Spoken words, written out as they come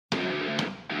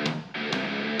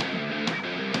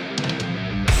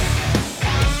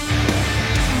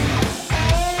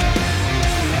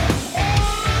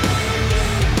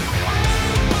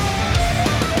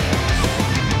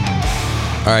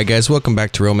All right, guys, welcome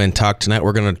back to Real Men Talk. Tonight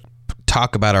we're going to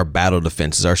talk about our battle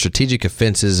defenses, our strategic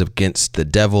offenses against the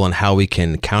devil and how we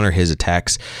can counter his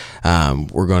attacks.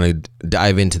 We're going to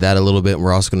dive into that a little bit.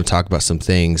 We're also going to talk about some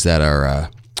things that are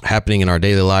happening in our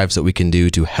daily lives that we can do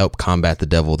to help combat the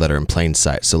devil that are in plain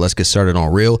sight. So let's get started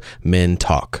on Real Men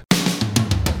Talk.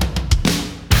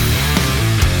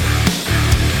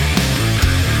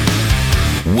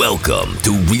 Welcome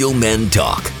to Real Men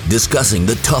Talk, discussing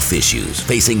the tough issues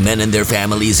facing men and their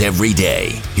families every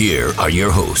day. Here are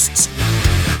your hosts.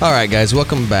 All right, guys,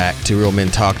 welcome back to Real Men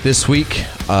Talk. This week,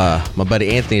 my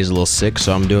buddy Anthony is a little sick,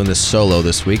 so I'm doing this solo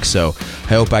this week. So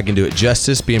I hope I can do it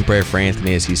justice. Be in prayer for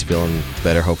Anthony as he's feeling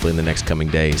better, hopefully in the next coming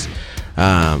days.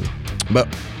 But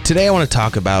today I want to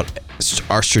talk about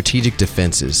our strategic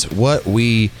defenses, what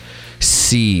we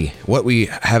see, what we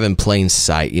have in plain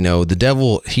sight. You know, the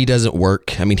devil, he doesn't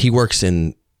work. I mean, he works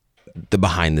in the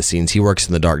behind the scenes. He works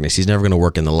in the darkness. He's never going to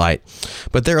work in the light.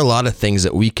 But there are a lot of things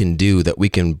that we can do that we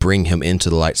can bring him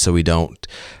into the light so we don't,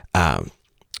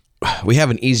 we have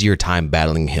an easier time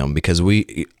battling him, because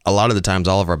a lot of the times,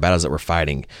 all of our battles that we're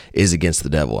fighting is against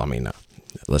the devil. I mean,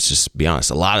 let's just be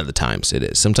honest. A lot of the times it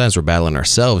is. Sometimes we're battling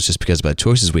ourselves just because of the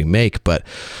choices we make. But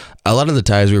a lot of the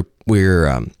times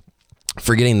we're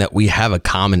forgetting that we have a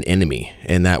common enemy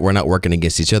and that we're not working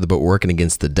against each other, but we're working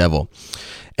against the devil.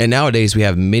 And nowadays we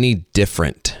have many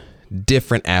different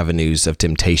avenues of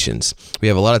temptations. We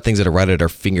have a lot of things that are right at our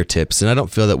fingertips, and I don't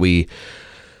feel that we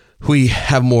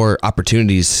have more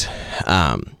opportunities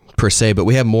per se, but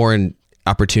we have more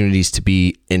opportunities to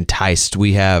be enticed.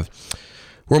 We're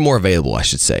more available, I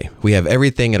should say. We have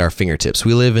everything at our fingertips.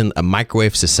 We live in a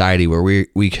microwave society where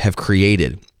we have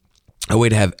created a way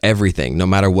to have everything, no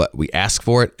matter what. We ask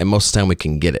for it, and most of the time we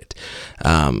can get it.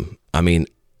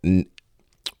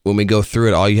 When we go through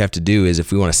it, all you have to do is,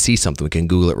 if we want to see something, we can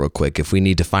Google it real quick. If we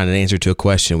need to find an answer to a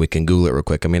question, we can Google it real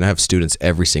quick. I mean, I have students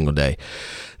every single day.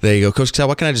 There you go, Coach Cal,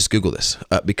 why can't I just Google this?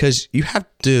 Because you have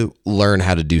to learn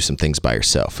how to do some things by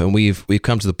yourself. And we've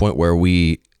come to the point where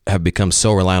we have become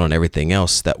so reliant on everything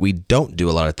else that we don't do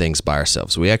a lot of things by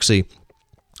ourselves. We actually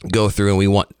go through and we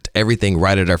want everything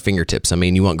right at our fingertips. I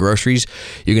mean, you want groceries,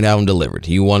 you can have them delivered.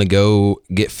 You want to go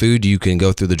get food, you can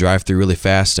go through the drive-thru really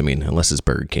fast. I mean, unless it's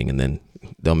Burger King, and then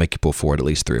they'll make you pull forward at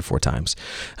least 3 or 4 times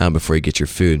before you get your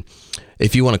food.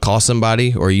 If you want to call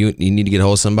somebody, or you need to get a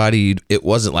hold of somebody, it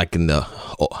wasn't like in the,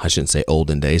 I shouldn't say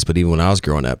olden days, but even when I was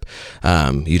growing up,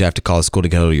 you'd have to call the school to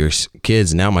get a hold of your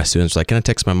kids. Now my students are like, can I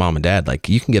text my mom and dad? Like,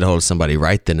 you can get a hold of somebody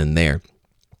right then and there.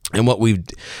 And what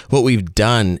we've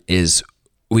done is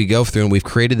we go through and we've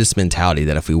created this mentality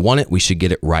that if we want it, we should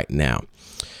get it right now.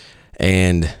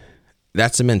 And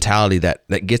that's a mentality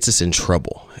that gets us in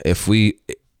trouble.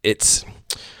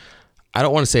 I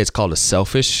don't want to say it's called a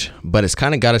selfish, but it's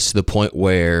kind of got us to the point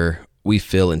where we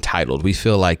feel entitled. We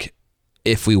feel like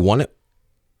if we want it,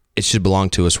 it should belong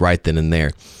to us right then and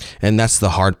there. And that's the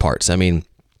hard parts. I mean,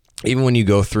 even when you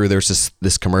go through, there's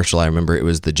this commercial, I remember it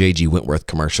was the J.G. Wentworth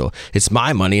commercial. It's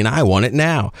my money and I want it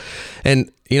now.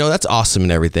 And, you know, that's awesome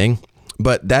and everything,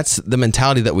 but that's the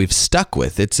mentality that we've stuck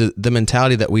with. It's the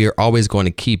mentality that we are always going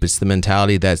to keep. It's the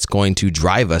mentality that's going to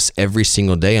drive us every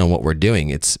single day on what we're doing.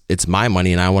 It's my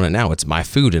money and I want it now. It's my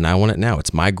food and I want it now.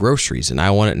 It's my groceries and I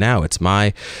want it now. It's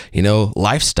my,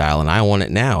 lifestyle and I want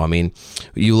it now. I mean,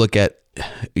 you get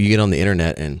on the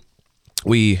internet, and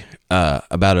we,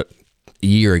 about a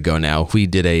year ago now, we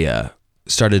did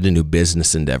started a new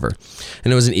business endeavor,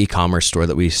 and it was an e-commerce store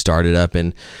that we started up.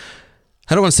 And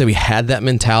I don't want to say we had that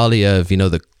mentality of,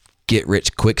 the get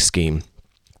rich quick scheme,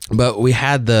 but we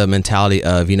had the mentality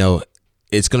of,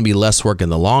 it's going to be less work in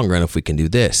the long run if we can do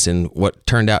this. And what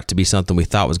turned out to be something we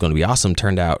thought was going to be awesome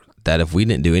turned out that if we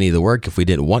didn't do any of the work, if we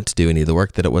didn't want to do any of the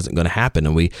work, that it wasn't going to happen.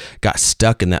 And we got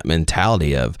stuck in that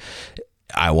mentality of,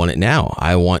 I want it now.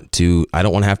 I don't want to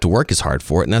have to work as hard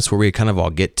for it. And that's where we kind of all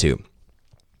get to.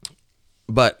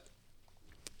 But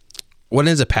what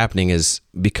ends up happening is,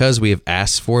 because we have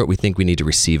asked for it, we think we need to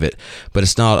receive it, but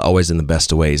it's not always in the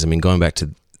best of ways. I mean, going back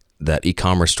to that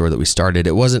e-commerce store that we started,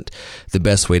 it wasn't the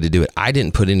best way to do it. I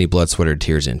didn't put any blood, sweat, or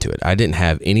tears into it. I didn't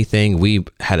have anything. We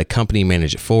had a company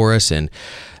manage it for us, and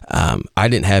I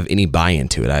didn't have any buy-in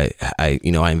to it. I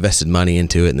invested money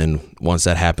into it, and then once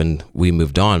that happened, we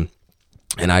moved on.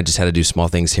 And I just had to do small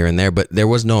things here and there, but there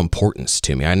was no importance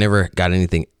to me. I never got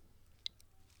anything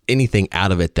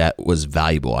out of it that was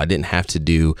valuable. I didn't have to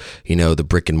do, the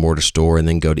brick and mortar store and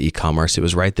then go to e-commerce. It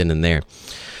was right then and there.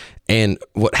 And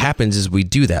what happens is we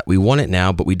do that. We want it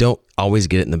now, but we don't always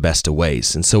get it in the best of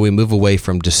ways. And so we move away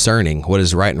from discerning what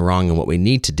is right and wrong and what we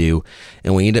need to do,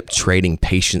 and we end up trading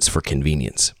patience for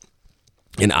convenience.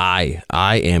 And I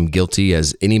am guilty,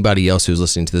 as anybody else who's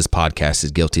listening to this podcast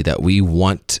is guilty, that we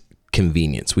want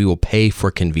convenience. We will pay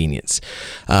for convenience.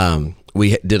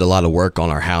 We did a lot of work on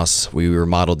our house. We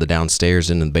remodeled the downstairs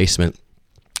and the basement.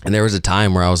 And there was a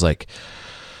time where I was like,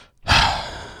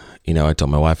 I told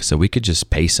my wife, I said, we could just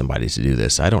pay somebody to do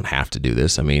this. I don't have to do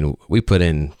this. I mean, we put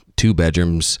in 2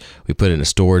 bedrooms. We put in a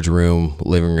storage room,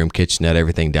 living room, kitchenette,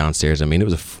 everything downstairs. I mean, it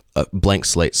was a blank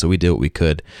slate, so we did what we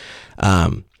could.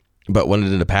 But what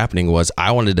ended up happening was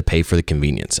I wanted to pay for the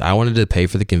convenience. I wanted to pay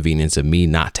for the convenience of me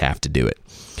not to have to do it.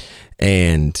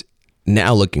 And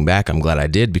now looking back, I'm glad I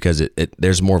did, because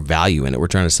there's more value in it. We're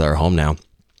trying to sell our home now,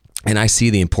 and I see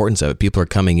the importance of it. People are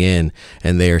coming in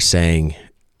and they are saying,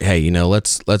 hey,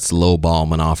 let's lowball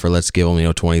them an offer. Let's give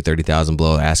them, 20, 30,000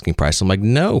 below asking price. I'm like,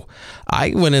 no,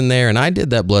 I went in there and I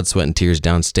did that blood, sweat, and tears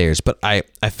downstairs, but I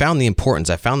found the importance.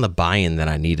 I found the buy-in that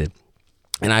I needed.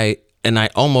 And I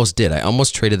almost did. I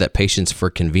almost traded that patience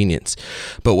for convenience.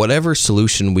 But whatever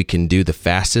solution we can do the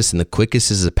fastest and the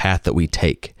quickest is the path that we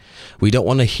take. We don't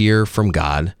want to hear from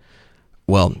God.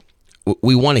 Well,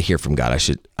 we want to hear from God.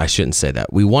 I shouldn't say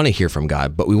that. We want to hear from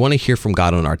God, but we want to hear from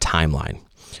God on our timeline.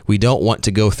 We don't want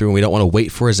to go through and we don't want to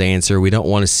wait for his answer. We don't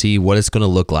want to see what it's going to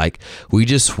look like. We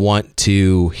just want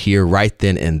to hear right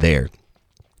then and there.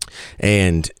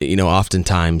 And,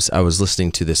 oftentimes I was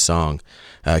listening to this song.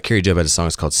 Carrie Job had a song,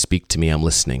 it's called Speak to Me, I'm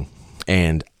Listening.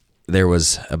 And it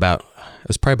was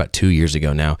probably about 2 years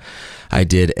ago now, I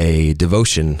did a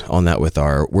devotion on that with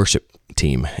our worship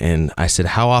team. And I said,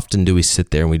 how often do we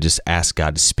sit there and we just ask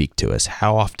God to speak to us?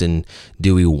 How often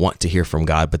do we want to hear from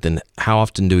God? But then how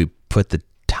often do we put the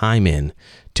time in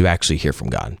to actually hear from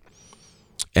God?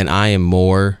 And I'm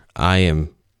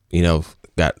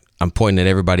pointing at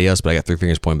everybody else, but I got 3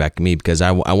 fingers pointing back at me, because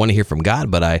I want to hear from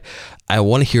God, but I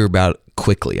want to hear about it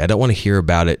quickly. I don't want to hear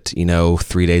about it,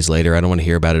 3 days later. I don't want to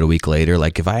hear about it a week later.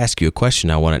 Like, if I ask you a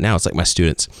question, I want it now. It's like my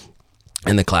students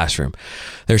in the classroom.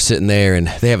 They're sitting there and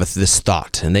they have this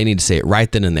thought and they need to say it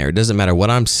right then and there. It doesn't matter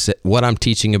what I'm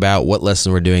teaching about, what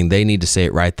lesson we're doing. They need to say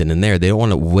it right then and there. They don't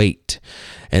want to wait.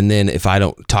 And then if I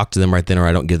don't talk to them right then, or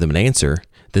I don't give them an answer,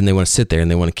 then they want to sit there and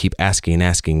they want to keep asking and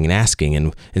asking and asking.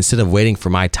 And instead of waiting for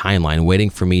my timeline, waiting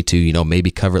for me to,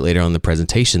 maybe cover it later on in the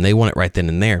presentation, they want it right then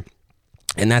and there.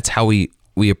 And that's how we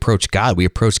approach God. We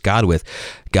approach God with,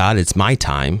 God, it's my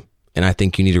time, and I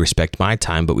think you need to respect my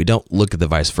time, but we don't look at the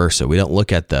vice versa. We don't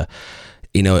look at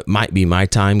it might be my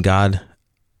time, God,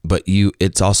 but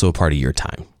it's also a part of your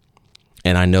time.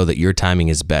 And I know that your timing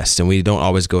is best. And we don't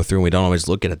always go through and we don't always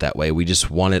look at it that way. We just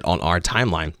want it on our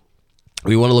timeline.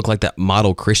 We want to look like that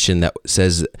model Christian that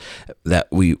says that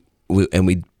we want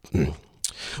to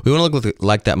look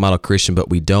like that model Christian, but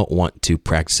we don't want to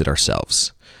practice it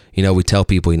ourselves. We tell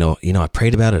people, I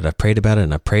prayed about it, I prayed about it,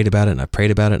 and I prayed about it, and I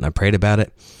prayed about it, and I prayed about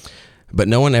it. But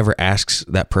no one ever asks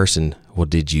that person, well,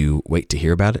 did you wait to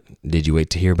hear about it? Did you wait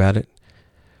to hear about it?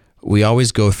 We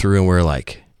always go through and we're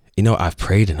like, I've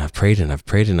prayed and I've prayed and I've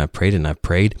prayed and I've prayed and I've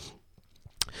prayed.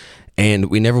 And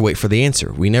we never wait for the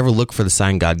answer. We never look for the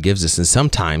sign God gives us. And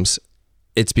sometimes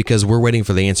it's because we're waiting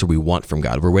for the answer we want from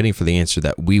God. We're waiting for the answer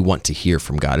that we want to hear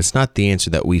from God. It's not the answer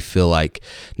that we feel like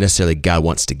necessarily God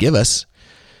wants to give us.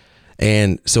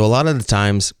 And so a lot of the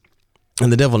times,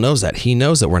 and the devil knows that. He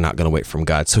knows that we're not going to wait from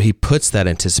God. So he puts that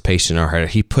anticipation in our heart.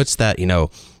 He puts that,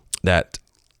 that,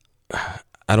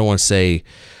 I don't want to say,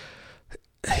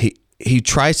 he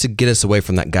tries to get us away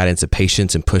from that guidance of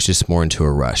patience and push us more into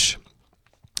a rush.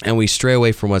 And we stray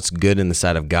away from what's good in the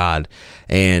sight of God,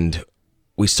 and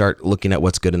we start looking at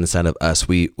what's good in the sight of us.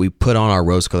 We put on our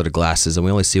rose-colored glasses, and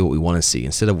we only see what we want to see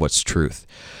instead of what's truth.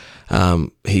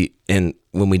 And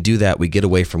when we do that, we get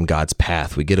away from God's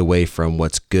path. We get away from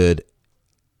what's good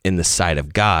in the sight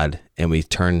of God, and we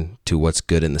turn to what's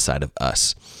good in the sight of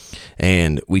us.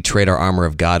 And we trade our armor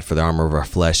of God for the armor of our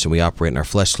flesh, and we operate in our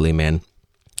fleshly man,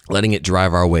 letting it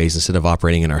drive our ways instead of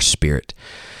operating in our spirit.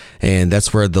 And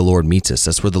that's where the Lord meets us.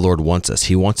 That's where the Lord wants us.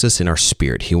 He wants us in our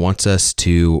spirit. He wants us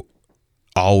to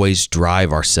always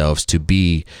drive ourselves to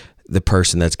be the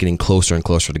person that's getting closer and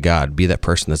closer to God. Be that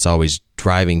person that's always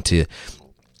driving to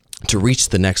reach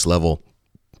the next level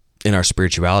in our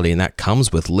spirituality. And that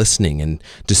comes with listening and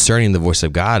discerning the voice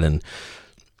of God. And,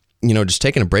 just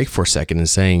taking a break for a second and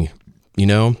saying,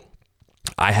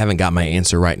 I haven't got my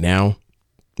answer right now,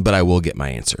 but I will get my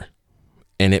answer.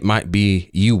 And it might be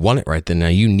you want it right then now.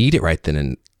 You need it right then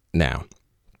and now.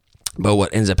 But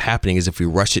what ends up happening is if we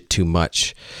rush it too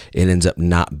much, it ends up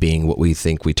not being what we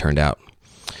think we turned out.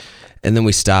 And then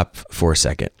we stop for a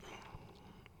second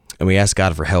and we ask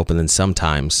God for help. And then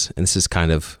sometimes, and this is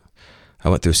I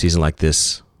went through a season like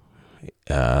this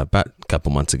about a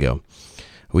couple months ago,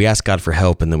 we ask God for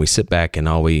help, and then we sit back and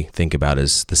all we think about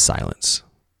is the silence.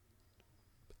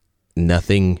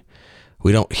 Nothing,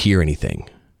 we don't hear anything.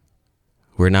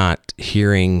 We're not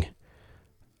hearing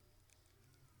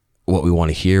what we want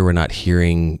to hear. We're not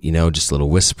hearing, just a little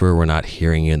whisper. We're not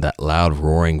hearing in that loud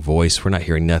roaring voice. We're not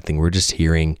hearing nothing. We're just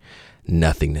hearing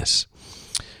nothingness.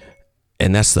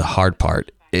 And that's the hard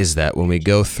part, is that when we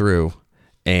go through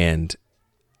and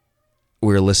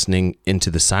we're listening into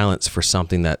the silence for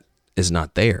something that is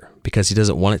not there, because he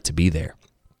doesn't want it to be there.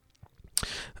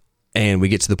 And we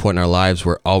get to the point in our lives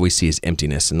where all we see is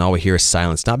emptiness and all we hear is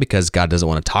silence, not because God doesn't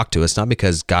want to talk to us, not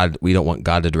because we don't want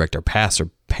God to direct our paths or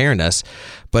parent us,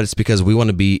 but it's because we want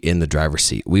to be in the driver's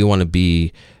seat. We want to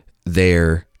be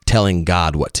there telling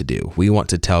God what to do. We want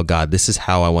to tell God, this is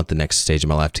how I want the next stage of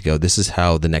my life to go. This is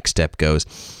how the next step goes.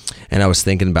 And I was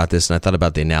thinking about this, and I thought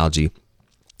about the analogy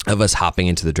of us hopping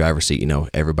into the driver's seat.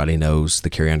 Everybody knows the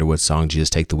Carrie Underwood song, Jesus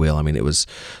Take the Wheel. I mean, it was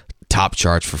top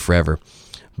charts for forever.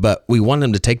 But we want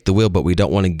him to take the wheel, but we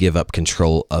don't want to give up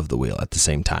control of the wheel at the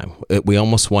same time. We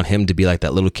almost want him to be like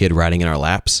that little kid riding in our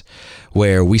laps,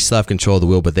 where we still have control of the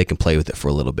wheel, but they can play with it for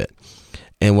a little bit.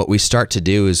 And what we start to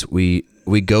do is we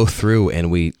go through and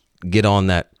we get on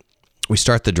that, we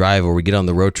start the drive or we get on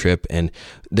the road trip, and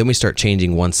then we start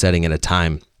changing one setting at a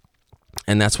time.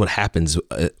 And that's what happens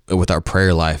with our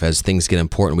prayer life. As things get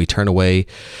important, we turn away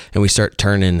and we start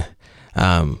turning.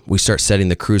 We start setting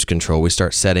the cruise control. We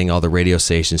start setting all the radio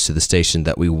stations to the station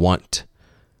that we want,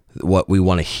 what we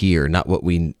want to hear, not what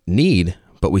we need,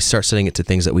 but we start setting it to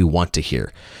things that we want to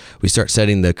hear. We start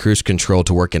setting the cruise control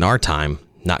to work in our time,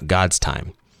 not God's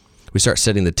time. We start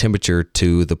setting the temperature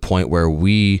to the point where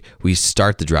we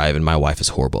start the drive, and my wife is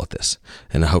horrible at this.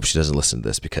 And I hope she doesn't listen to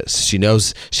this, because she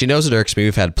knows it irks me.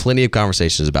 We've had plenty of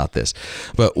conversations about this.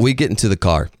 But we get into the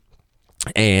car,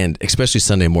 and especially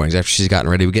Sunday mornings, after she's gotten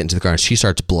ready, we get into the car and she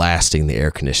starts blasting the air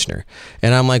conditioner.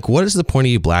 And I'm like, what is the point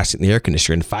of you blasting the air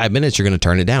conditioner? In 5 minutes, you're going to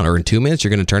turn it down, or in 2 minutes,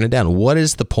 you're going to turn it down. What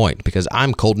is the point? Because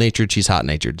I'm cold-natured, she's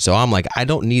hot-natured. So I'm like, I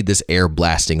don't need this air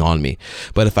blasting on me,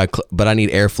 but I need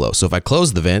airflow. So if I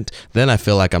close the vent, then I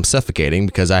feel like I'm suffocating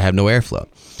because I have no airflow.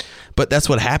 But that's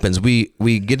what happens. We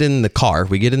get in the car,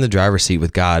 we get in the driver's seat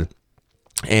with God,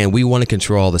 and we want to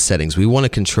control all the settings. We want to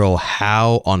control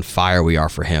how on fire we are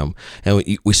for him. And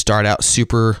we start out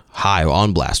super high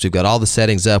on blast. We've got all the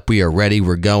settings up. We are ready.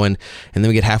 We're going. And then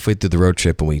we get halfway through the road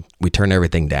trip and we turn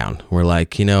everything down. We're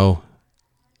like,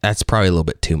 that's probably a little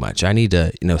bit too much. I need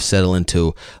to, settle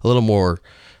into a little more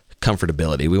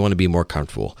comfortability. We want to be more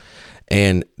comfortable.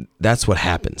 And that's what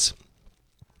happens.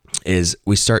 Is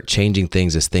we start changing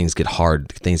things as things get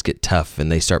hard, things get tough,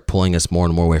 and they start pulling us more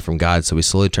and more away from God. So we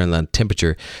slowly turn down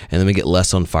temperature, and then we get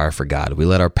less on fire for God. We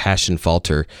let our passion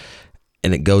falter,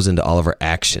 and it goes into all of our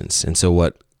actions. And so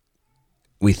what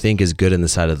we think is good in the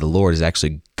sight of the Lord is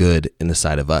actually good in the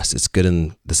sight of us. It's good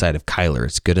in the sight of Kyler.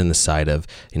 It's good in the sight of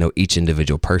each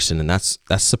individual person, and that's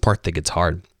the part that gets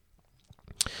hard.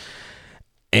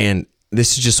 And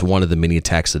this is just one of the many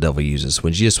attacks the devil uses.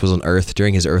 When Jesus was on earth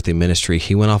during his earthly ministry,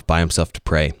 he went off by himself to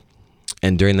pray.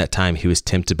 And during that time, he was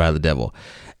tempted by the devil.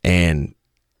 And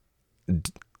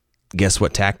guess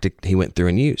what tactic he went through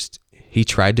and used? He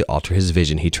tried to alter his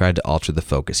vision. He tried to alter the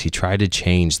focus. He tried to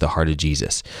change the heart of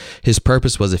Jesus. His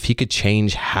purpose was, if he could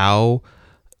change how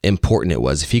important it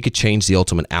was, if he could change the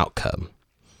ultimate outcome,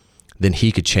 then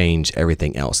he could change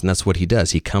everything else. And that's what he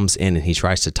does. He comes in and he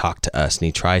tries to talk to us, and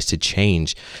he tries to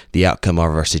change the outcome of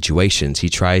our situations. He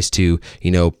tries to,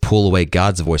 pull away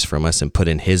God's voice from us and put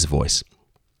in his voice.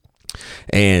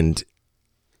 And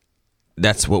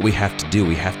that's what we have to do.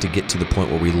 We have to get to the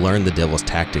point where we learn the devil's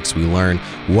tactics. We learn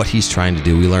what he's trying to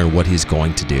do. We learn what he's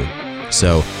going to do.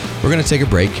 So we're going to take a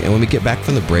break, and when we get back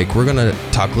from the break, we're going to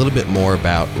talk a little bit more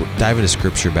dive into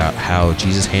scripture about how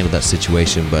Jesus handled that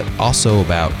situation, but also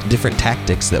about different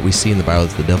tactics that we see in the Bible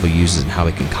that the devil uses and how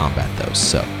we can combat those.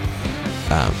 So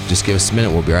just give us a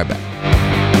minute. We'll be right back.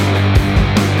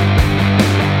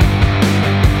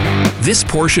 This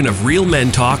portion of Real Men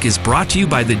Talk is brought to you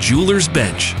by the Jeweler's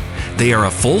Bench. They are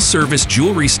a full-service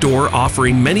jewelry store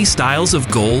offering many styles of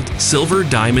gold, silver,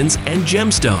 diamonds, and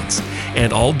gemstones.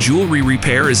 And all jewelry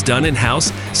repair is done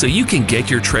in-house, so you can get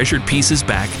your treasured pieces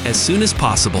back as soon as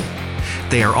possible.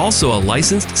 They are also a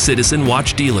licensed Citizen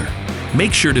Watch dealer.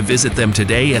 Make sure to visit them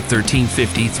today at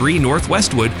 1353 North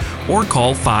Westwood or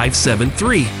call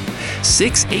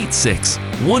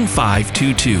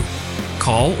 573-686-1522.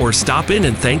 Call or stop in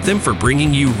and thank them for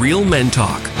bringing you Real Men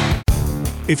Talk.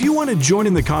 If you want to join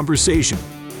in the conversation,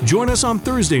 join us on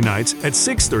Thursday nights at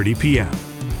 6:30 p.m.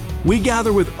 We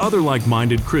gather with other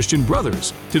like-minded Christian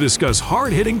brothers to discuss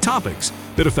hard-hitting topics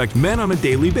that affect men on a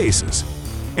daily basis.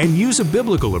 and use a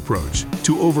biblical approach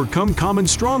to overcome common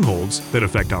strongholds that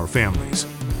affect our families.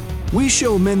 We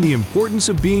show men the importance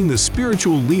of being the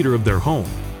spiritual leader of their home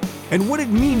and what it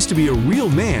means to be a real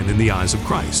man in the eyes of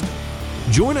Christ.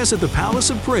 Join us at the Palace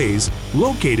of Praise,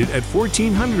 located at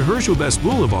 1400 Herschel Best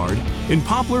Boulevard in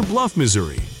Poplar Bluff,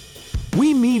 Missouri.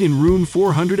 We meet in room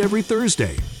 400 every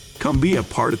Thursday. Come be a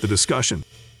part of the discussion.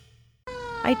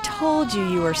 I told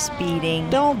you were speeding.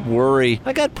 Don't worry.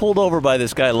 I got pulled over by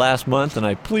this guy last month, and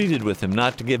I pleaded with him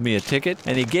not to give me a ticket,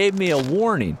 and he gave me a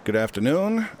warning. Good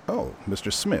afternoon. Oh,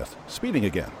 Mr. Smith, speeding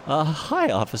again. Hi,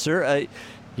 officer.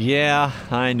 Yeah,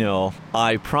 I know.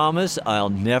 I promise I'll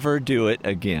never do it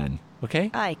again.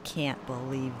 Okay? I can't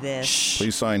believe this. Shh.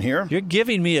 Please sign here. You're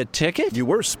giving me a ticket? You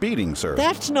were speeding, sir.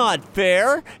 That's not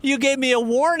fair. You gave me a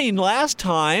warning last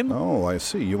time. Oh, I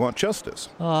see. You want justice.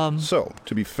 So,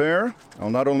 to be fair,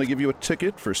 I'll not only give you a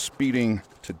ticket for speeding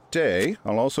today,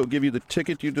 I'll also give you the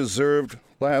ticket you deserved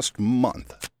last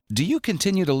month. Do you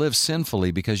continue to live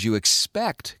sinfully because you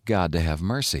expect God to have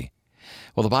mercy?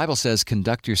 Well, the Bible says,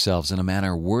 conduct yourselves in a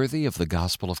manner worthy of the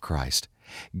gospel of Christ.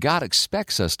 God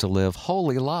expects us to live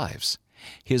holy lives.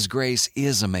 His grace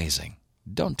is amazing.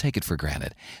 Don't take it for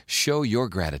granted. Show your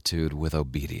gratitude with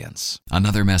obedience.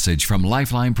 Another message from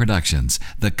Lifeline Productions,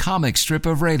 the comic strip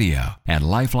of radio, at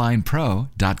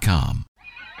lifelinepro.com.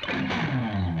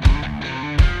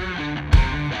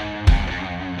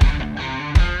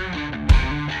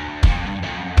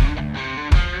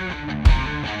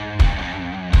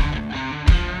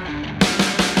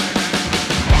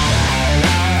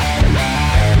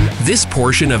 This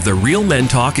portion of the Real Men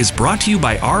Talk is brought to you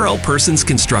by R.L. Persons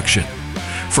Construction.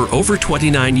 For over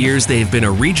 29 years, they have been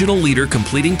a regional leader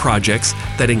completing projects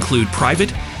that include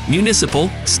private, municipal,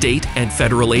 state, and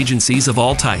federal agencies of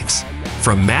all types.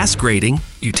 From mass grading,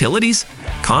 utilities,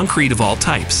 concrete of all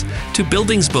types, to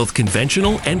buildings both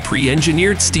conventional and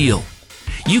pre-engineered steel.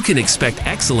 You can expect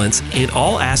excellence in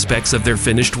all aspects of their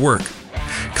finished work.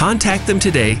 Contact them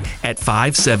today at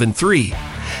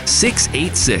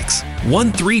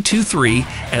 573-686-1323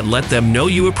 and let them know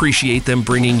you appreciate them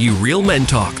bringing you Real Men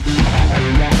Talk.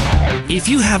 If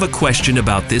you have a question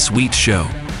about this week's show,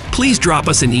 please drop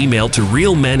us an email to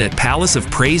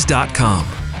realmen@palaceofpraise.com.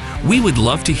 We would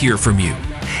love to hear from you.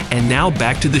 And now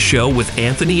back to the show with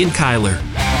Anthony and Kyler.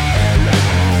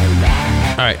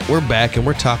 All right, we're back and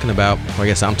we're talking about, well, I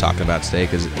guess I'm talking about today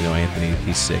because, Anthony,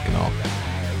 he's sick and all.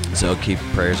 So keep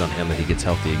prayers on him that he gets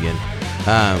healthy again.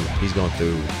 He's going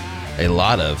through a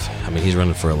lot of, he's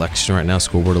running for election right now,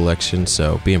 school board election,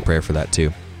 so be in prayer for that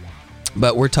too.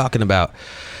 But we're talking about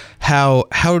how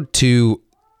to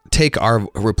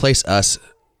replace us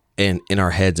in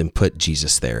our heads and put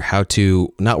Jesus there. How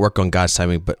to not work on God's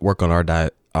timing, but work on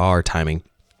our timing.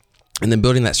 And then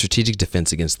building that strategic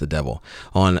defense against the devil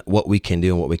on what we can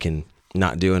do and what we can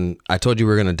not do. And I told you we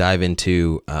were going to dive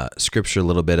into scripture a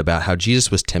little bit about how Jesus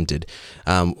was tempted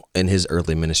in his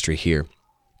earthly ministry here.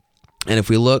 And if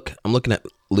we look, I'm looking at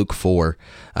Luke 4,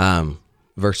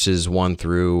 verses 1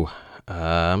 through,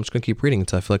 I'm just going to keep reading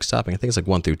until I feel like stopping. I think it's like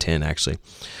 1 through 10, actually.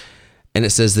 And it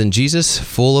says, Then Jesus,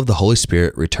 full of the Holy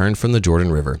Spirit, returned from the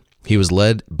Jordan River. He was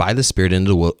led by the Spirit in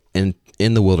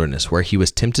the wilderness, where he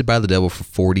was tempted by the devil for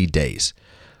 40 days.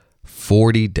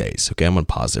 40 days. Okay, I'm going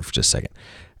to pause there for just a second.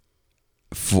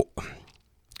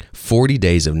 40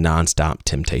 days of nonstop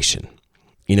temptation.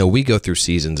 We go through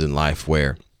seasons in life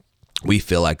where we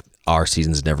feel like our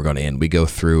season's never going to end. We go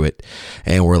through it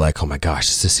and we're like, oh my gosh,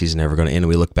 is this season never going to end? And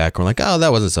we look back and we're like, oh,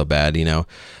 that wasn't so bad,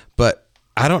 But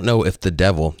I don't know if the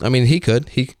devil,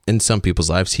 in some people's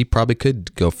lives, he probably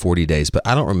could go 40 days, but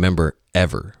I don't remember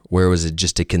ever where it was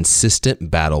just a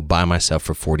consistent battle by myself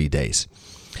for 40 days.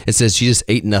 It says Jesus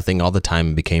ate nothing all the time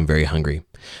and became very hungry.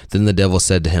 Then the devil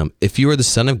said to him, If you are the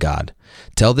Son of God,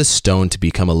 tell this stone to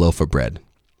become a loaf of bread.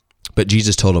 But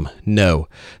Jesus told him, No,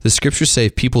 the scriptures say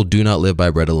people do not live by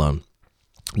bread alone.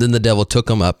 Then the devil took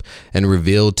him up and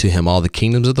revealed to him all the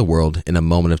kingdoms of the world in a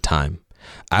moment of time.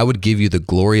 I would give you the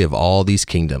glory of all these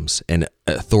kingdoms and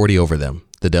authority over them,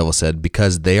 the devil said,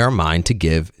 because they are mine to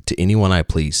give to anyone I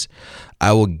please.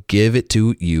 I will give it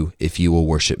to you if you will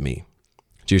worship me.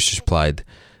 Jesus replied,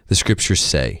 The scriptures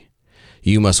say,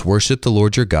 You must worship the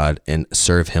Lord your God and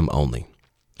serve him only.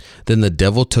 Then the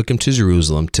devil took him to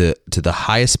Jerusalem to the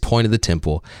highest point of the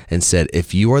temple and said,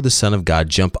 If you are the Son of God,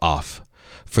 jump off.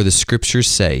 For the scriptures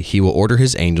say he will order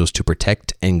his angels to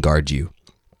protect and guard you.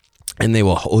 And they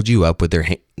will hold you up with their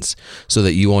hands so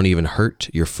that you won't even hurt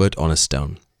your foot on a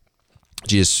stone.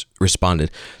 Jesus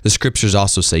responded, The scriptures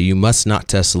also say you must not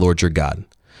test the Lord your God.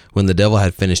 When the devil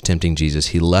had finished tempting Jesus,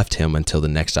 he left him until the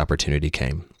next opportunity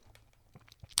came.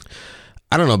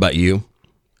 I don't know about you,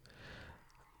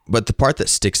 But the part that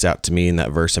sticks out to me in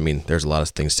that verse, I mean, there's a lot of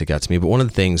things stick out to me, but one of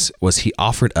the things was he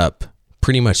offered up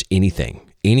pretty much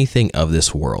anything of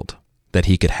this world that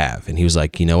he could have. And he was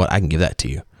like, you know what? I can give that to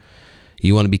you.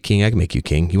 You want to be king? I can make you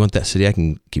king. You want that city? I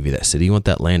can give you that city. You want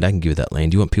that land? I can give you that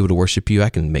land. You want people to worship you? I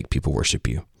can make people worship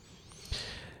you.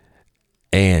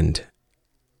 And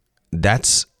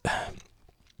that's,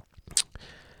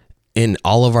 in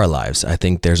all of our lives, I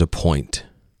think there's a point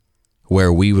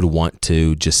where we would want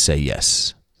to just say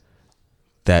yes.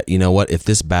 That, you know what, if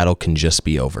this battle can just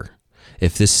be over,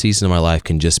 if this season of my life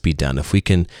can just be done,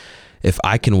 if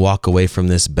I can walk away from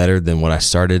this better than what I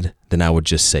started, then I would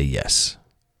just say yes.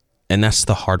 And that's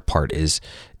the hard part is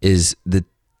the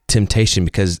temptation,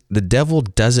 because the devil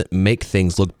doesn't make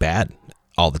things look bad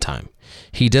all the time.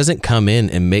 He doesn't come in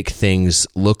and make things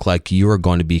look like you are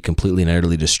going to be completely and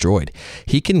utterly destroyed.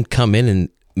 He can come in and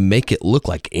make it look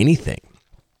like anything.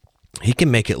 He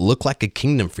can make it look like a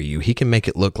kingdom for you. He can make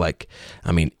it look like,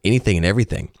 anything and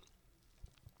everything.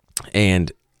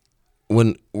 And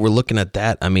when we're looking at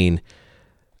that,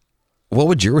 what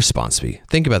would your response be?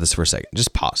 Think about this for a second.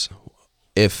 Just pause.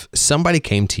 If somebody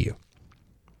came to you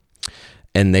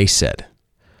and they said,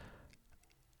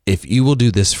 if you will do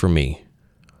this for me,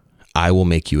 I will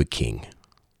make you a king.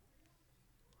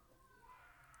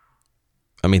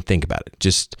 Think about it.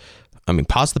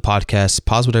 Pause the podcast,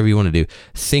 pause whatever you want to do.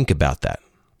 Think about that.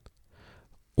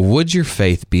 Would your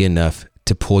faith be enough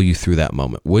to pull you through that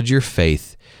moment? Would your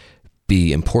faith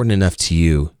be important enough to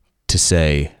you to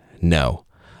say, no,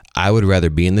 I would rather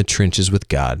be in the trenches with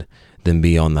God than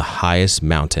be on the highest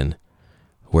mountain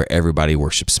where everybody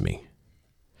worships me?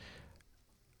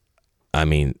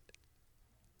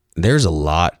 There's a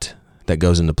lot that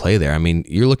goes into play there.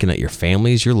 You're looking at your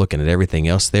families, you're looking at everything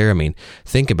else there.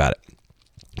 Think about it.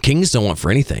 Kings don't want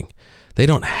for anything. They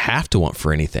don't have to want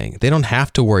for anything. They don't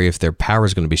have to worry if their power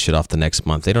is going to be shut off the next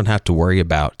month. They don't have to worry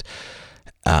about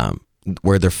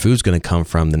where their food's going to come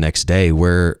from the next day, if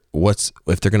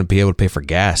they're going to be able to pay for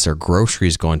gas, or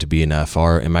groceries going to be enough,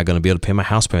 or am I going to be able to pay my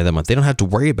house payment that month? They don't have to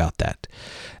worry about that.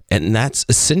 And that's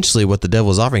essentially what the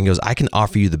devil is offering. He goes, I can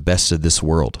offer you the best of this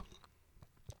world.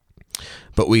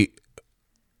 But we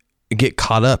get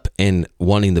caught up in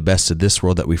wanting the best of this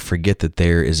world that we forget that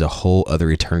there is a whole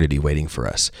other eternity waiting for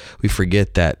us. We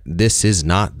forget that this is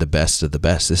not the best of the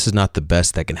best. This is not the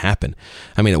best that can happen.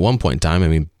 At one point in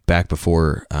time, back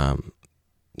before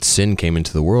sin came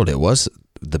into the world, it was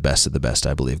the best of the best,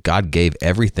 I believe. God gave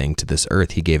everything to this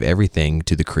earth. He gave everything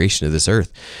to the creation of this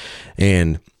earth.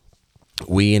 And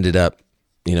we ended up,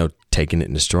 taking it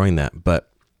and destroying that. But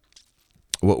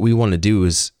what we want to do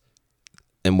is,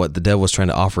 and what the devil was trying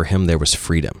to offer him there, was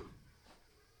freedom.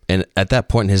 And at that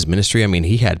point in his ministry,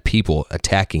 he had people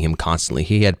attacking him constantly.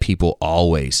 He had people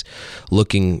always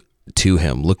looking to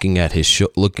him, looking at his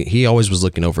he always was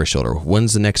looking over his shoulder.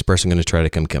 When's the next person going to try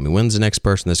to come kill me? When's the next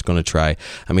person that's going to try?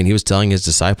 He was telling his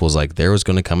disciples, there was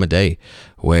going to come a day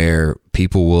where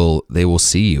people will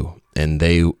see you, and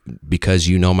because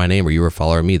you know my name or you are a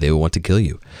follower of me, they will want to kill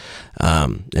you.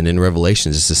 And in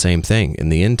Revelations, it's the same thing. In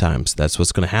the end times, that's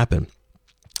what's going to happen.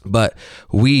 But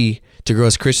to grow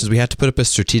as Christians, we have to put up a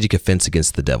strategic offense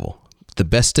against the devil. The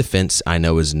best defense I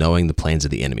know is knowing the plans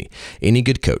of the enemy. Any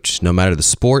good coach, no matter the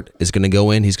sport, is going to go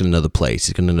in, he's going to know the plays.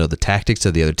 He's going to know the tactics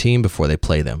of the other team before they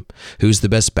play them. Who's the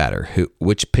best batter?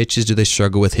 Which pitches do they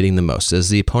struggle with hitting the most? Does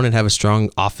the opponent have a strong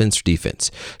offense or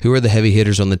defense? Who are the heavy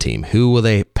hitters on the team? Who will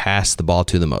they pass the ball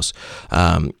to the most?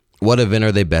 What event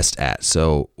are they best at?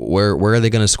 So where are they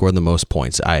going to score the most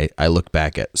points? I look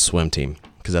back at swim team,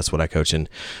 because that's what I coach, and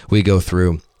we go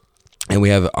through, and we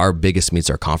have our biggest meets,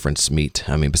 our conference meet.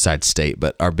 Besides state,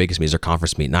 but our biggest meet is our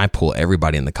conference meet, and I pull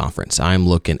everybody in the conference. I'm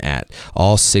looking at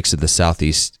all 6 of the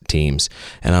Southeast teams,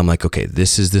 and I'm like, okay,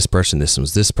 this is this person, this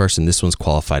one's this person, this one's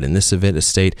qualified in this event, a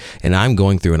state, and I'm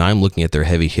going through and I'm looking at their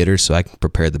heavy hitters so I can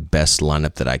prepare the best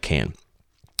lineup that I can.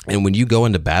 And when you go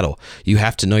into battle, you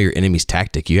have to know your enemy's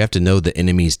tactic. You have to know the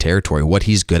enemy's territory, what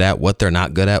he's good at, what they're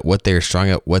not good at, what they're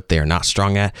strong at, what they're not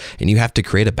strong at, and you have to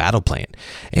create a battle plan.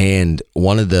 And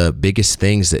one of the biggest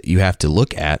things that you have to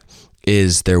look at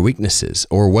is their weaknesses,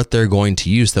 or what they're going to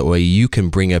use. That way you can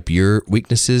bring up your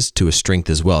weaknesses to a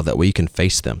strength as well. That way you can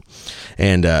face them.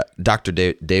 And Dr.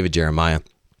 David Jeremiah,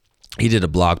 he did a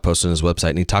blog post on his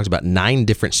website, and he talked about 9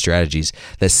 different strategies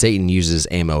that Satan uses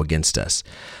ammo against us.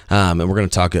 And we're going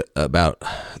to talk about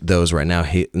those right now.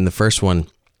 In the first one,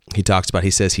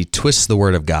 he says he twists the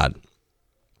word of God.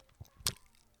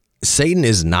 Satan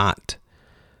is not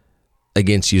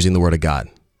against using the word of God.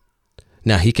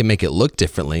 Now, he can make it look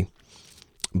differently,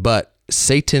 but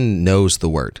Satan knows the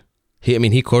word.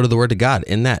 He quoted the word of God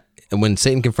in that. when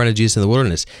Satan confronted Jesus in the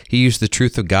wilderness, he used the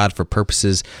truth of God for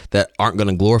purposes that aren't going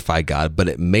to glorify God, but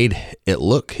it made it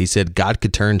look. He said God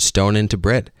could turn stone into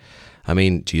bread. I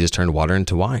mean, Jesus turned water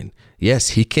into wine. Yes,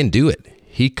 he can do it.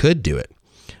 He could do it.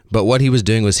 But what he was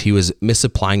doing was he was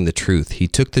misapplying the truth. He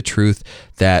took the truth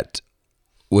that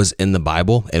was in the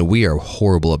Bible, and we are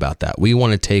horrible about that. We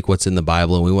want to take what's in the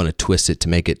Bible and we want to twist it to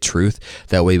make it truth.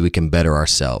 That way we can better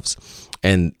ourselves.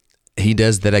 And he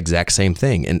does that exact same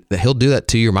thing, and he'll do that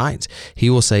to your minds. He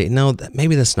will say, no,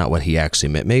 maybe that's not what he actually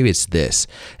meant. Maybe it's this.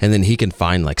 And then he can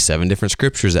find like 7 different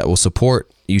scriptures that will support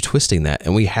you twisting that.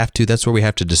 And that's where we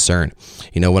have to discern.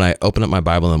 When I open up my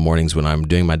Bible in the mornings, when I'm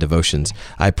doing my devotions,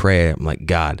 I pray, I'm like,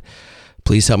 God,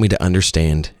 please help me to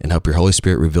understand and help your Holy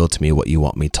Spirit reveal to me what you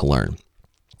want me to learn.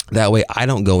 That way I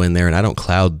don't go in there and I don't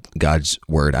cloud God's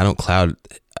word. I don't cloud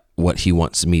what he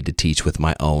wants me to teach with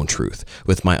my own truth,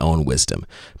 with my own wisdom.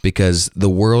 Because the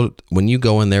world, when you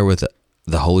go in there with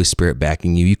the Holy Spirit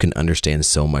backing you, you can understand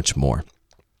so much more.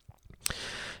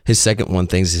 His second one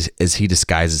thing is he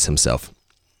disguises himself.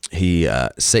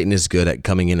 Satan is good at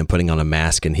coming in and putting on a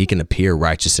mask, and he can appear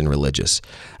righteous and religious.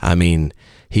 I mean,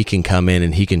 he can come in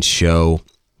and he can show.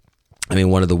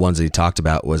 One of the ones that he talked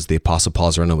about was the Apostle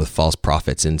Paul's running with false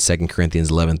prophets. In 2 Corinthians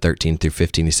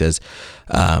 11:13-15, he says,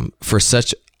 for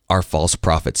such are false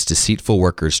prophets, deceitful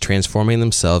workers, transforming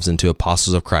themselves into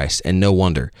apostles of Christ, and no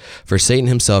wonder, for Satan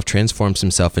himself transforms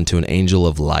himself into an angel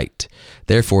of light.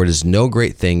 Therefore, it is no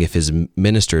great thing if his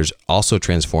ministers also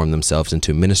transform themselves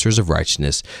into ministers of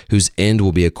righteousness, whose end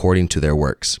will be according to their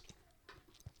works.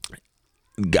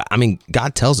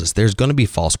 God tells us there's going to be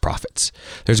false prophets.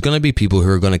 There's going to be people who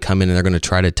are going to come in and they're going to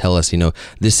try to tell us,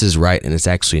 this is right, and it's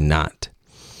actually not.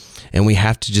 And we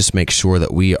have to just make sure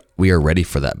that we are ready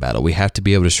for that battle. We have to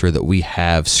be able to ensure that we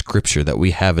have scripture, that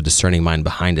we have a discerning mind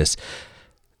behind us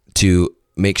to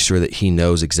make sure that he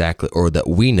knows exactly, or that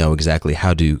we know exactly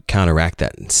how to counteract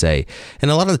that and say. And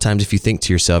a lot of the times, if you think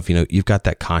to yourself, you've got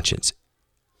that conscience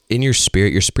in your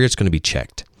spirit's going to be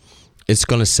checked. It's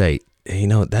going to say,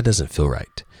 that doesn't feel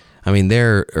right.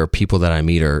 There are people that I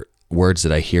meet, or words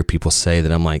that I hear people say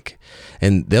that I'm like,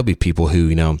 and there'll be people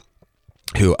who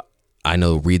I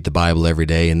know read the Bible every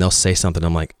day, and they'll say something.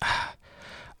 I'm like,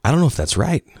 I don't know if that's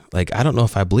right. Like, I don't know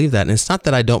if I believe that. And it's not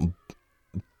that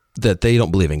that they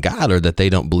don't believe in God, or that they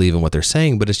don't believe in what they're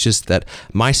saying, but it's just that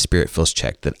my spirit feels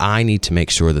checked, that I need to make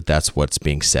sure that that's what's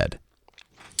being said.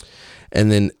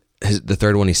 And then the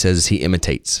third one he says is he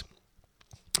imitates.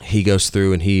 He goes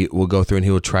through and he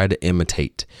will try to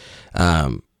imitate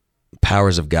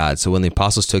powers of God. So when the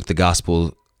apostles took the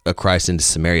gospel of Christ into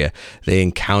Samaria, they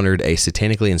encountered a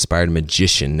satanically inspired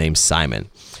magician named Simon.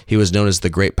 He was known as the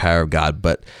great power of God,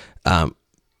 but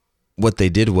what they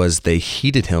did was they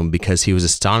heeded him because he was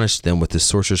astonished them with his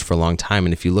sorceries for a long time.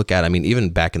 And if you look at, even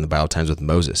back in the Bible times with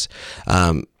Moses,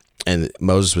 and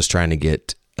Moses was trying to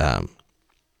get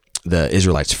the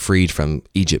Israelites freed from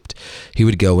Egypt, he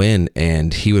would go in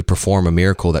and he would perform a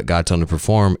miracle that God told him to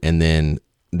perform, and then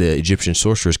the Egyptian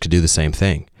sorcerers could do the same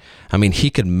thing. He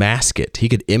could mask it. He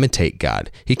could imitate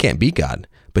God. He can't be God,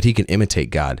 but he can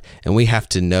imitate God. And we have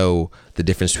to know the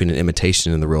difference between an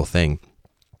imitation and the real thing.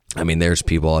 There's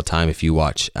people all the time, if you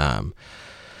watch, I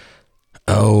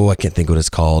can't think what it's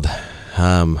called.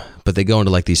 But they go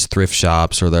into like these thrift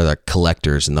shops, or they're like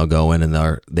collectors, and they'll go in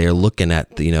and they're looking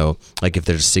at like if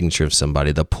there's a signature of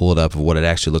somebody, they'll pull it up of what it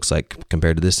actually looks like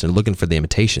compared to this, and looking for the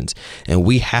imitations. And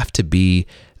we have to be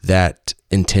that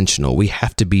intentional. We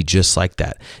have to be just like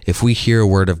that. If we hear a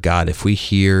word of God, if we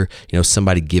hear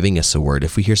somebody giving us a word,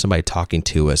 if we hear somebody talking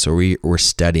to us, or we're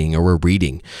studying, or we're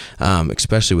reading,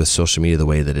 especially with social media the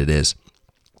way that it is,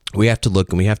 we have to look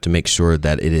and we have to make sure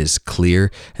that it is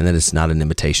clear and that it's not an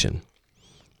imitation.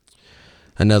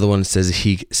 Another one says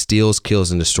he steals,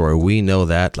 kills, and destroys. We know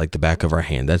that like the back of our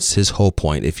hand. That's his whole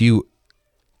point. If you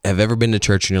have ever been to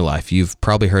church in your life, you've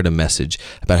probably heard a message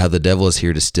about how the devil is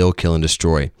here to steal, kill, and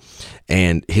destroy.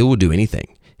 And he will do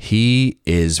anything. He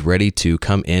is ready to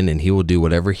come in, and he will do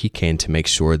whatever he can to make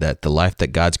sure that the life that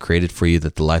God's created for you,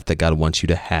 that the life that God wants you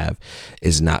to have,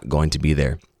 is not going to be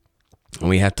there. And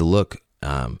we have to look.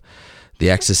 The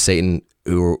acts of Satan,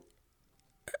 who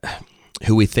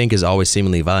we think is always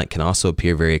seemingly violent, can also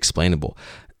appear very explainable.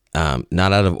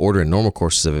 Not out of order in normal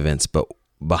courses of events, but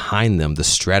behind them, the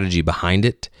strategy behind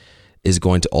it is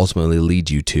going to ultimately lead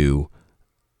you to,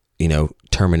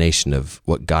 termination of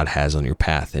what God has on your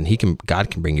path. And God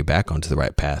can bring you back onto the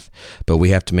right path, but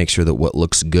we have to make sure that what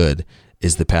looks good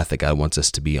is the path that God wants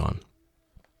us to be on.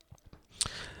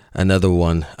 Another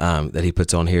one that he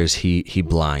puts on here is he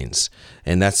blinds,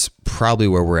 and that's probably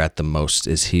where we're at the most.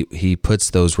 Is he puts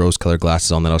those rose-colored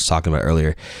glasses on that I was talking about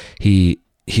earlier. He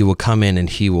will come in and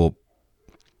he will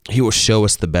He will show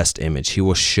us the best image. He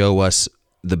will show us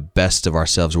the best of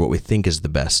ourselves, or what we think is the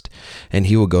best. And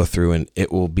he will go through and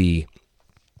it will be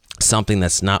something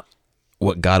that's not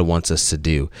what God wants us to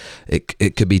do.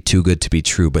 It could be too good to be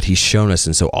true, but he's shown us.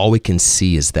 And so all we can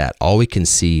see is that. All we can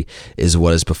see is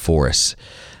what is before us.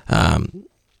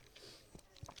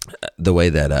 The way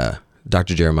that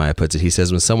Dr. Jeremiah puts it, he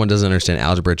says, when someone doesn't understand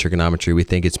algebra or trigonometry, we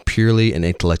think it's purely an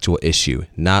intellectual issue.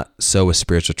 Not so with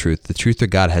spiritual truth. The truth of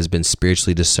God has been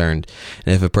spiritually discerned.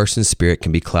 And if a person's spirit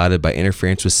can be clouded by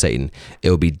interference with Satan, it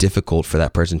will be difficult for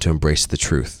that person to embrace the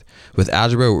truth. With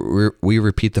algebra, we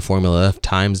repeat the formula enough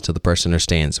times until the person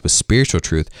understands. With spiritual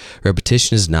truth,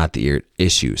 repetition is not the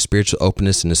issue. Spiritual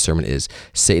openness and discernment is.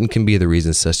 Satan can be the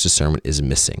reason such discernment is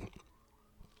missing.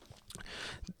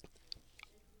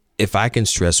 If I can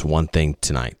stress one thing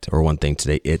tonight or one thing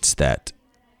today, it's that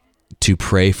to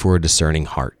pray for a discerning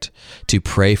heart, to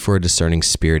pray for a discerning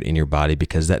spirit in your body,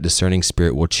 because that discerning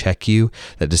spirit will check you.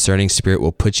 That discerning spirit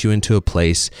will put you into a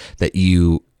place that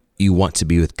you want to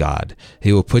be with God.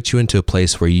 He will put you into a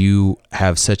place where you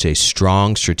have such a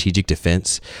strong strategic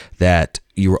defense that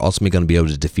you are ultimately going to be able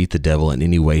to defeat the devil in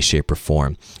any way, shape, or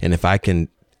form. And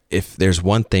if there's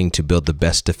one thing to build the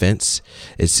best defense,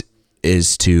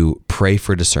 is to pray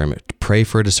for discernment, pray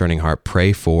for a discerning heart,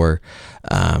 pray for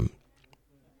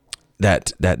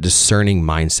that discerning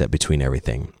mindset between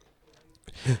everything.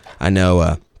 I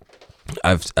know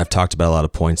I've talked about a lot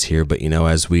of points here, but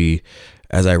as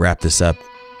I wrap this up,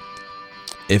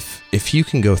 if you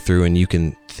can go through and you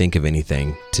can think of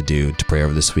anything to do to pray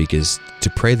over this week, is to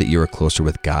pray that you are closer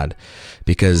with God,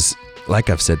 because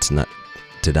like I've said tonight,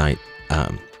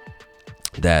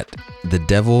 that the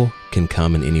devil can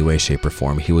come in any way, shape, or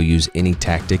form. He will use any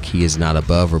tactic. He is not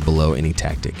above or below any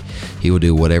tactic. He will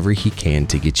do whatever he can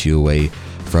to get you away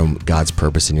from God's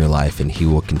purpose in your life, and he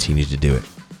will continue to do it.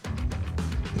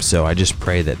 So I just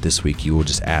pray that this week you will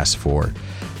just ask for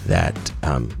that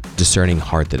discerning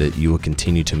heart, that you will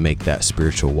continue to make that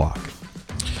spiritual walk.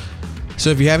 So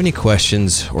if you have any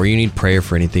questions or you need prayer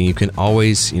for anything, you can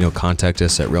always, contact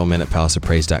us at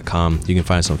realmen@palaceofpraise.com. You can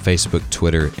find us on Facebook,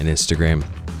 Twitter, and Instagram.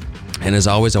 And as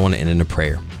always, I want to end in a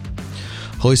prayer.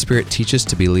 Holy Spirit, teach us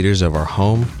to be leaders of our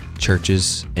home,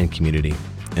 churches, and community.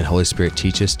 And Holy Spirit,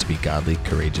 teach us to be godly,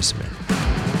 courageous men.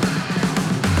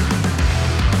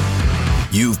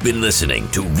 You've been listening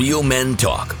to Real Men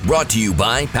Talk, brought to you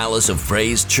by Palace of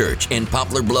Praise Church in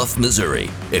Poplar Bluff,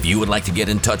 Missouri. If you would like to get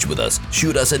in touch with us,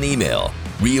 shoot us an email,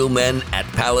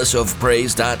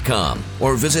 realmen@palaceofpraise.com,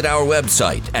 or visit our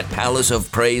website at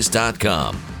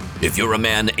palaceofpraise.com. If you're a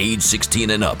man age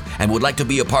 16 and up and would like to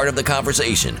be a part of the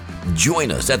conversation,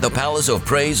 join us at the Palace of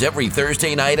Praise every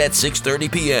Thursday night at 6:30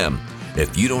 p.m.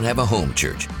 If you don't have a home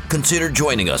church, consider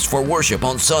joining us for worship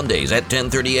on Sundays at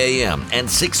 10:30 a.m. and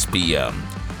 6 p.m.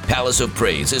 Palace of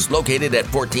Praise is located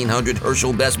at 1400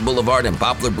 Herschel Best Boulevard in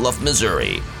Poplar Bluff,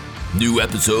 Missouri. New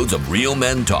episodes of Real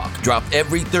Men Talk drop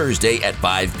every Thursday at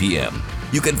 5 p.m.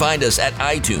 You can find us at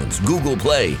iTunes, Google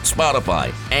Play,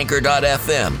 Spotify,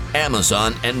 Anchor.fm,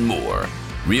 Amazon, and more.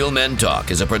 Real Men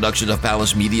Talk is a production of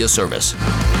Palace Media Service.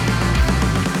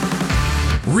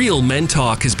 Real Men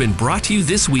Talk has been brought to you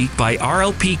this week by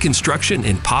RLP Construction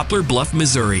in Poplar Bluff,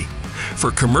 Missouri. For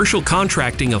commercial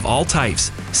contracting of all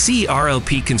types, see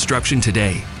RLP Construction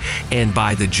today. And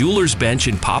by the Jeweler's Bench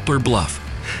in Poplar Bluff.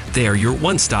 They are your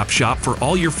one-stop shop for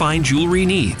all your fine jewelry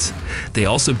needs. They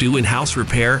also do in-house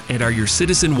repair and are your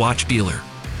Citizen Watch dealer.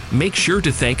 Make sure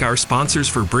to thank our sponsors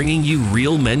for bringing you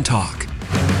Real Men Talk.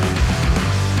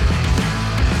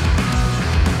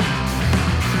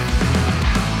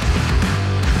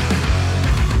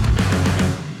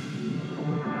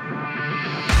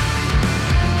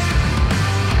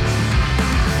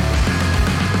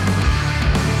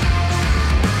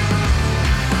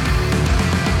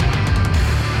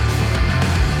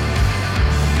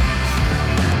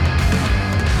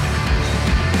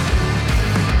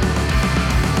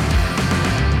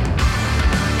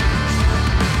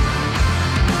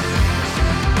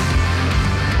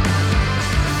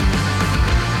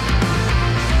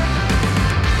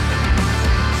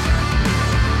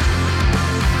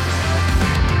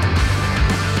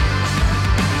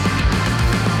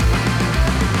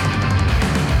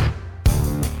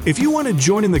 If you want to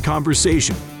join in the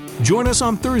conversation, join us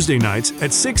on Thursday nights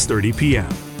at 6:30 p.m.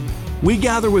 We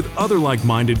gather with other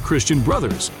like-minded Christian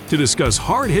brothers to discuss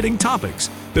hard-hitting topics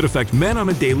that affect men on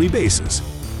a daily basis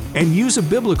and use a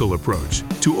biblical approach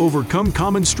to overcome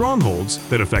common strongholds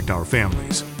that affect our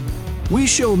families. We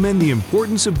show men the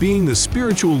importance of being the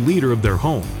spiritual leader of their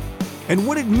home and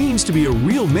what it means to be a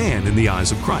real man in the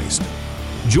eyes of Christ.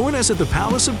 Join us at the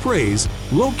Palace of Praise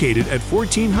located at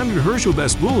 1400 Herschel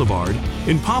Best Boulevard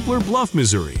in Poplar Bluff,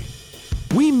 Missouri.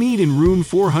 We meet in room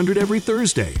 400 every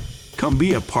Thursday. Come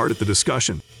be a part of the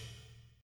discussion.